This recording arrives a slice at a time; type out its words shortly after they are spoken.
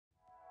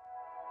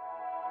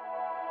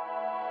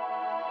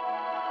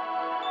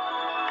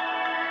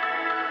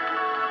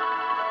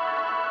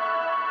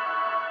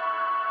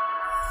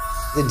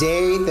The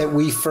day that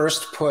we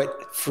first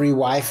put free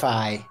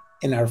Wi-Fi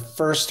in our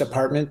first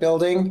apartment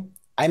building,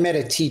 I met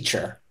a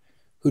teacher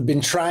who'd been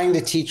trying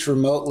to teach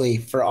remotely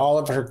for all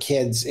of her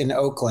kids in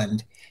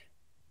Oakland.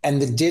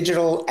 And the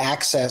digital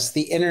access,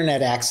 the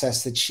internet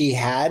access that she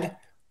had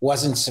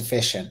wasn't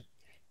sufficient.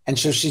 And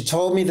so she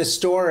told me the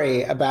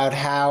story about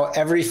how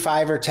every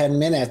 5 or 10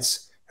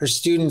 minutes, her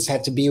students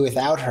had to be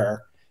without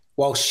her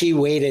while she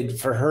waited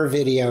for her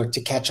video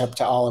to catch up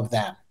to all of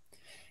them.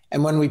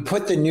 And when we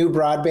put the new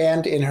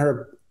broadband in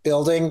her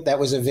building that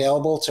was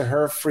available to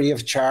her free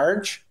of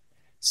charge,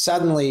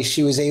 suddenly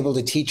she was able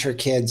to teach her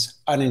kids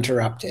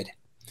uninterrupted.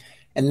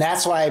 And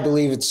that's why I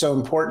believe it's so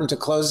important to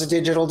close the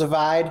digital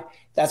divide.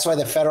 That's why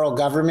the federal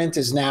government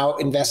is now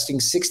investing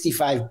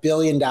 $65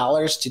 billion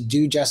to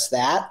do just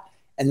that.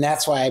 And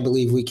that's why I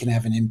believe we can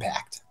have an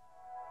impact.